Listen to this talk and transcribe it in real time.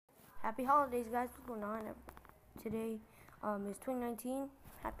Happy holidays, guys. What's going on? Today is 2019.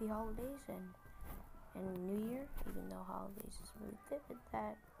 Happy holidays and New Year. Even though holidays is really fit with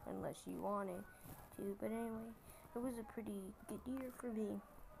that, unless you wanted to. But anyway, it was a pretty good year for me.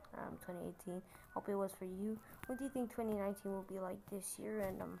 2018. Hope it was for you. What do you think 2019 will be like this year?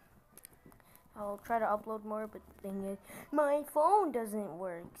 And I'll try to upload more. But the thing is, my phone doesn't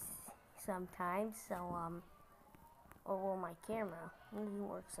work sometimes. So or well, my camera doesn't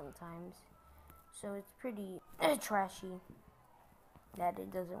work sometimes, so it's pretty trashy that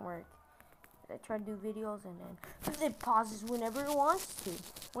it doesn't work. I try to do videos and then it pauses whenever it wants to.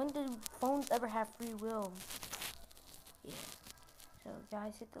 When do phones ever have free will? Yeah. So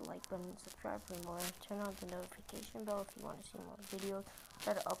guys, hit the like button, subscribe for more, turn on the notification bell if you want to see more videos.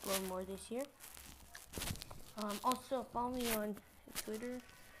 Try to upload more this year. Also follow me on Twitter.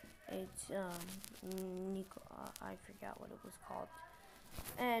 It's Nico, I forgot what it was called.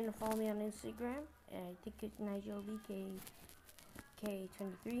 And follow me on Instagram. I think it's Nigel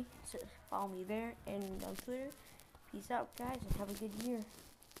K23. So follow me there and on Twitter. Peace out, guys, and have a good year.